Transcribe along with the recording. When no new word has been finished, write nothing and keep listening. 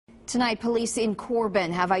Tonight, police in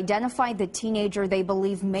Corbin have identified the teenager they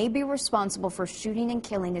believe may be responsible for shooting and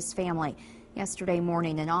killing his family. Yesterday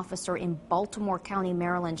morning, an officer in Baltimore County,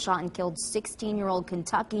 Maryland, shot and killed 16-year-old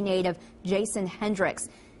Kentucky native Jason Hendricks.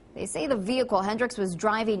 They say the vehicle Hendricks was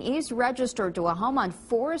driving is registered to a home on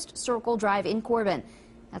Forest Circle Drive in Corbin.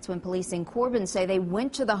 That's when police in Corbin say they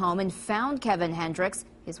went to the home and found Kevin Hendricks,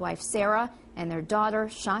 his wife Sarah, and their daughter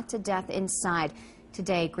shot to death inside.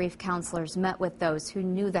 Today, grief counselors met with those who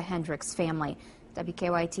knew the Hendricks family.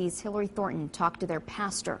 WKYT's Hillary Thornton talked to their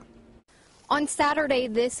pastor. On Saturday,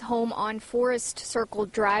 this home on Forest Circle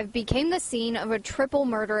Drive became the scene of a triple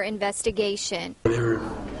murder investigation. They were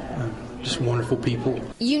just wonderful people.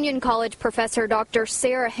 Union College professor Dr.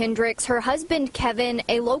 Sarah Hendricks, her husband Kevin,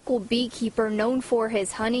 a local beekeeper known for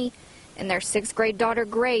his honey, and their 6th grade daughter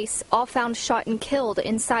Grace, all found shot and killed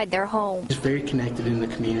inside their home. It's very connected in the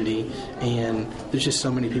community, and there's just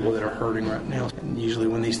so many people that are hurting right now. And usually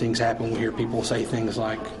when these things happen, we hear people say things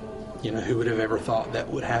like, you know, who would have ever thought that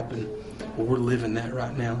would happen? Well, we're living that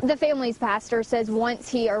right now. The family's pastor says once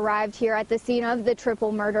he arrived here at the scene of the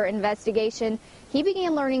triple murder investigation, he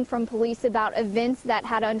began learning from police about events that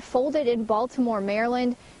had unfolded in Baltimore,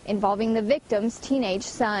 Maryland, involving the victim's teenage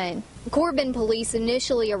son. Corbin police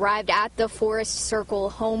initially arrived at the Forest Circle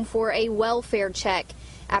home for a welfare check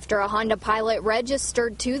after a Honda Pilot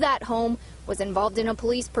registered to that home was involved in a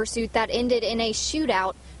police pursuit that ended in a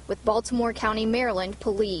shootout with Baltimore County, Maryland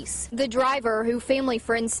police. The driver, who family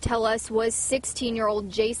friends tell us was 16-year-old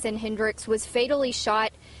Jason Hendricks, was fatally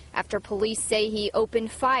shot after police say he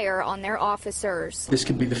opened fire on their officers. This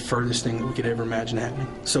could be the furthest thing that we could ever imagine happening.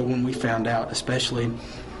 So when we found out, especially,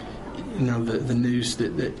 you know, the news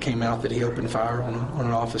that came out that he opened fire on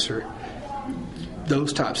an officer,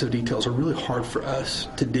 those types of details are really hard for us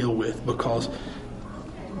to deal with because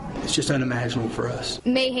it's just unimaginable for us.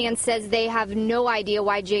 Mahan says they have no idea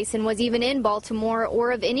why Jason was even in Baltimore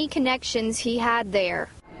or of any connections he had there.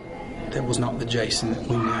 That was not the Jason that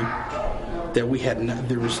we knew. That we had,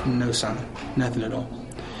 there was no sign, nothing at all.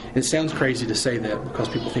 It sounds crazy to say that because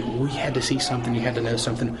people think, well, you had to see something, you had to know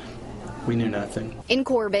something. We knew nothing. In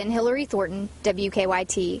Corbin, Hillary Thornton,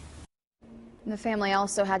 WKYT. The family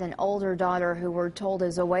also had an older daughter who we're told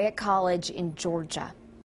is away at college in Georgia.